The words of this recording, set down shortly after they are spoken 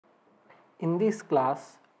In this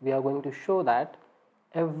class, we are going to show that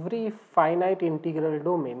every finite integral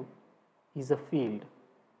domain is a field.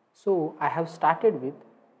 So I have started with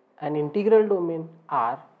an integral domain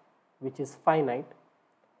R, which is finite.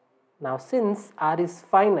 Now since R is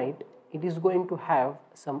finite, it is going to have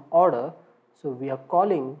some order, so we are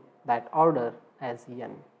calling that order as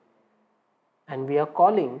n. And we are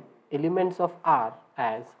calling elements of R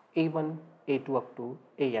as a1, a2 up to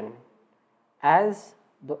an. As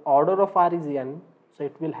the order of R is n, so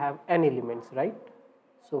it will have n elements, right?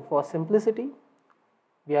 So for simplicity,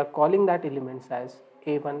 we are calling that elements as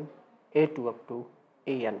a1, a2 up to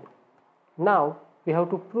an. Now we have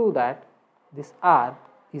to prove that this R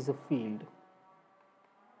is a field.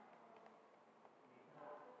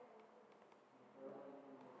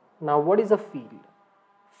 Now what is a field?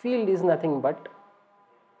 Field is nothing but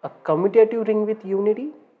a commutative ring with unity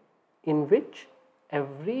in which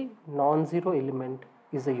every non-zero element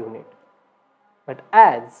is a unit. But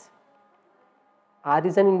as R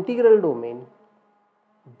is an integral domain,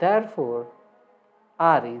 therefore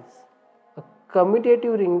R is a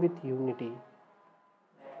commutative ring with unity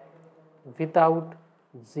without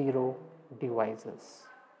zero divisors.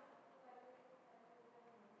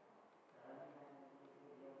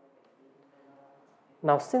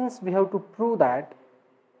 Now since we have to prove that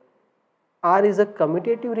R is a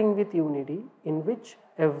commutative ring with unity in which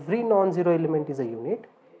every non-zero element is a unit,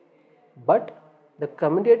 but the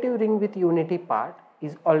commutative ring with unity part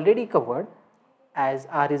is already covered as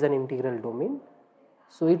R is an integral domain,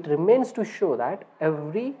 so it remains to show that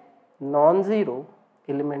every non-zero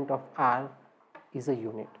element of R is a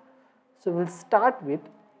unit. So we'll start with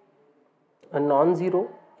a non-zero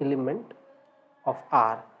element of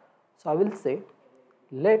R. So I will say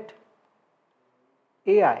let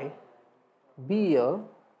AI be a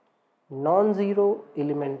non-zero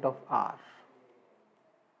element of R.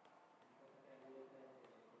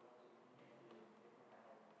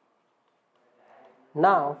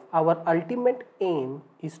 Now our ultimate aim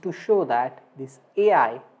is to show that this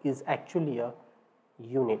AI is actually a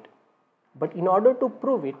unit. But in order to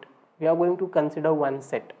prove it, we are going to consider one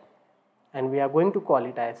set and we are going to call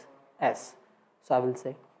it as S. So I will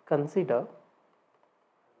say consider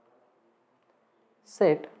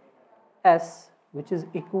set S which is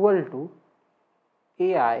equal to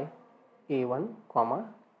AI A1,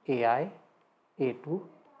 AI A2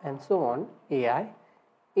 and so on AI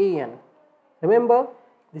AN. Remember,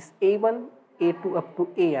 this A1, A2 up to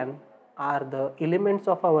AN are the elements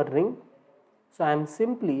of our ring. So I am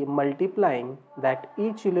simply multiplying that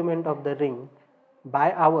each element of the ring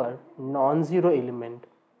by our non-zero element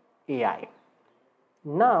AI.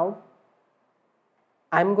 Now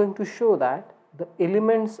I am going to show that the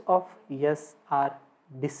elements of S are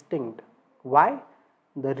distinct. Why?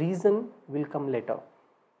 The reason will come later.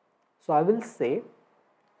 So I will say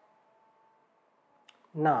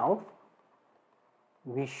now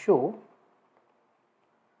we show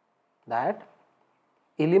that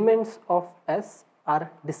elements of S are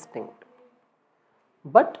distinct,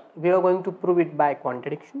 but we are going to prove it by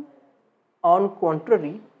contradiction. On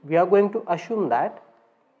contrary, we are going to assume that,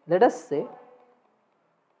 let us say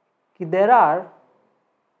there are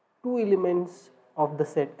two elements of the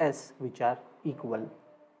set S which are equal.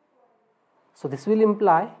 So this will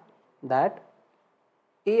imply that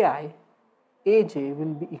AI AJ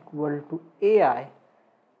will be equal to AI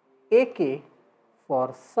AK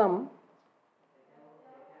for some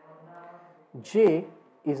J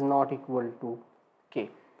is not equal to K.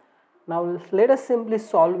 Now let us simply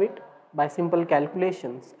solve it by simple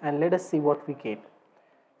calculations and let us see what we get.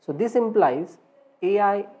 So this implies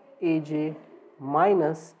AI AJ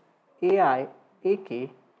minus AI AK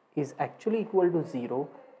is actually equal to 0.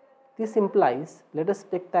 This implies, let us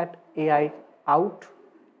take that AI out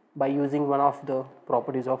by using one of the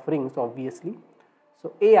properties of rings obviously.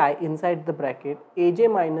 So AI inside the bracket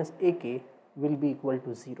AJ minus AK will be equal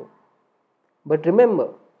to 0. But remember,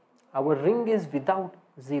 our ring is without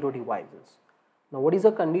zero divisors. Now what is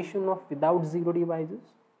the condition of without zero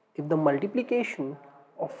divisors? If the multiplication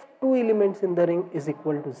of two elements in the ring is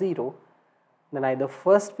equal to 0, then either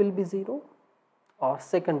first will be 0 or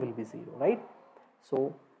second will be 0, right?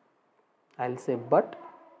 So I'll say but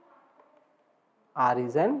R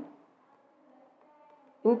is an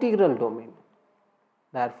integral domain.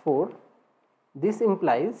 Therefore, this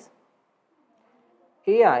implies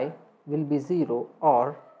AI will be 0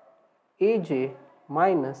 or AJ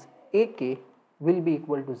minus AK will be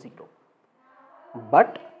equal to 0.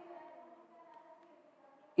 But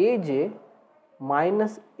AJ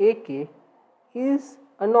minus AK is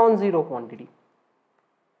a non-zero quantity.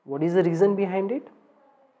 What is the reason behind it?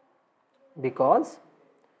 Because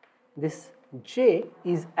this J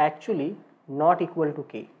is actually not equal to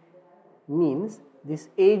K, means this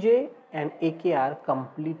AJ and AK are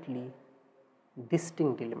completely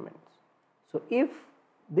distinct elements. So if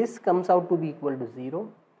this comes out to be equal to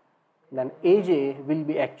 0, then AJ will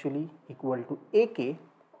be actually equal to AK,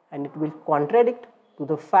 and it will contradict to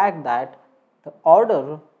the fact that the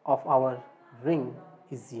order of our ring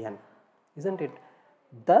is n, isn't it?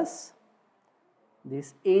 Thus,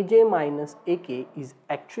 this AJ minus AK is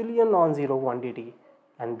actually a non-zero quantity,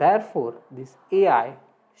 and therefore this AI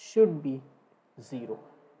should be 0,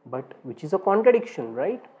 but which is a contradiction,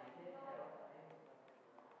 right?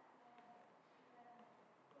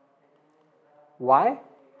 Why?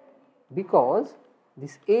 Because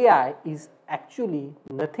this AI is actually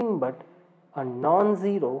nothing but a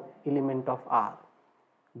non-zero element of R.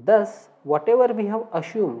 Thus, whatever we have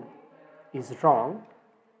assumed is wrong.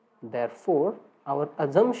 Therefore, our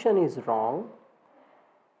assumption is wrong.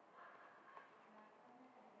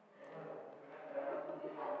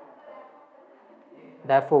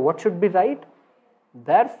 Therefore, what should be right?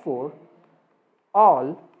 Therefore,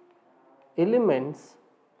 all elements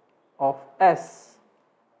of S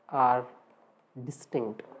are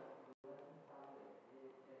distinct.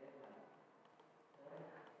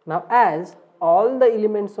 Now, as all the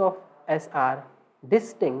elements of S are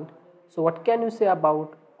distinct, so what can you say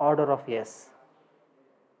about order of S?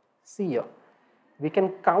 See here, we can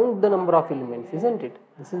count the number of elements, isn't it?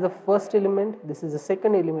 This is the first element, this is the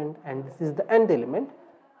second element, and this is the nth element,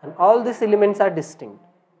 and all these elements are distinct.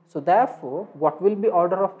 So therefore, what will be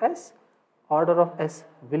order of S? Order of S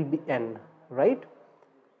will be n, right?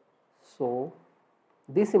 So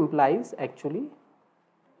this implies actually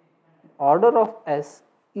order of S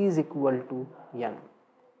is equal to n,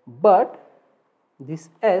 but this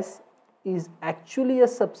S is actually a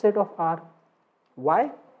subset of R.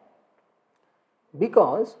 Why?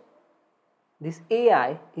 Because this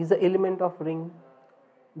AI is the element of ring,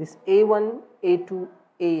 this A1, A2,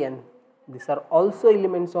 AN, these are also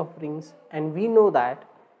elements of rings, and we know that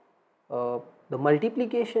the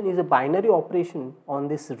multiplication is a binary operation on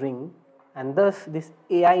this ring, and thus this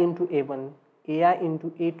AI into A1, AI into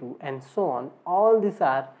A2 and so on, all these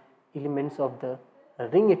are elements of the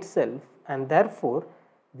ring itself, and therefore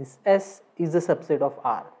this S is a subset of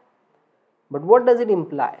R. But what does it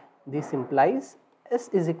imply? This implies S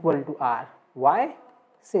is equal to R. Why?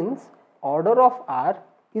 Since order of R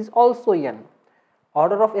is also n.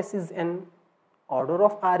 Order of S is n, order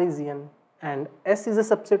of R is n, and S is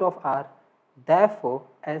a subset of R. Therefore,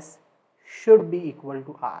 S should be equal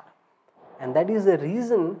to R. And that is the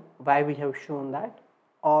reason why we have shown that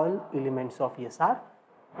all elements of S are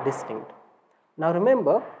distinct. Now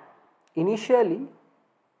remember, initially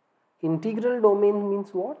integral domain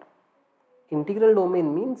means what? Integral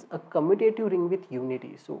domain means a commutative ring with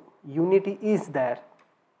unity. So unity is there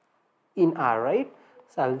in R, right?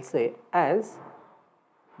 So I will say as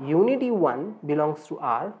unity 1 belongs to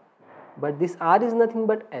R, but this R is nothing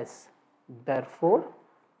but S. Therefore,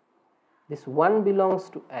 this 1 belongs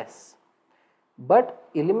to S. But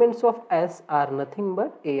elements of S are nothing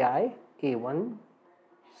but AI, A1,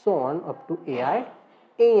 so on up to AI,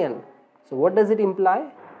 AN. So what does it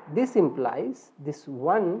imply? This implies this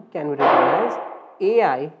 1 can be written as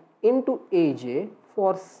AI into AJ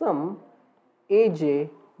for some AJ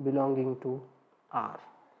belonging to R.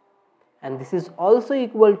 And this is also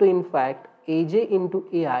equal to, in fact, AJ into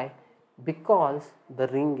AI because the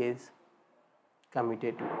ring is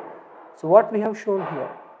commutative. So what we have shown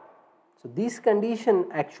here? So this condition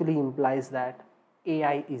actually implies that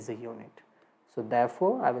AI is a unit. So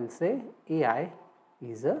therefore, I will say AI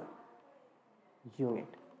is a unit.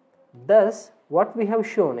 Thus, what we have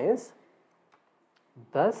shown is,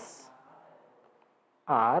 thus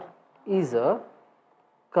R is a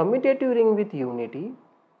commutative ring with unity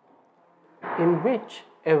in which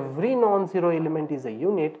every non-zero element is a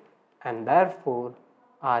unit, and therefore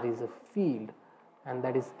R is a field, and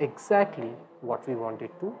that is exactly what we wanted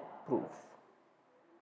to prove.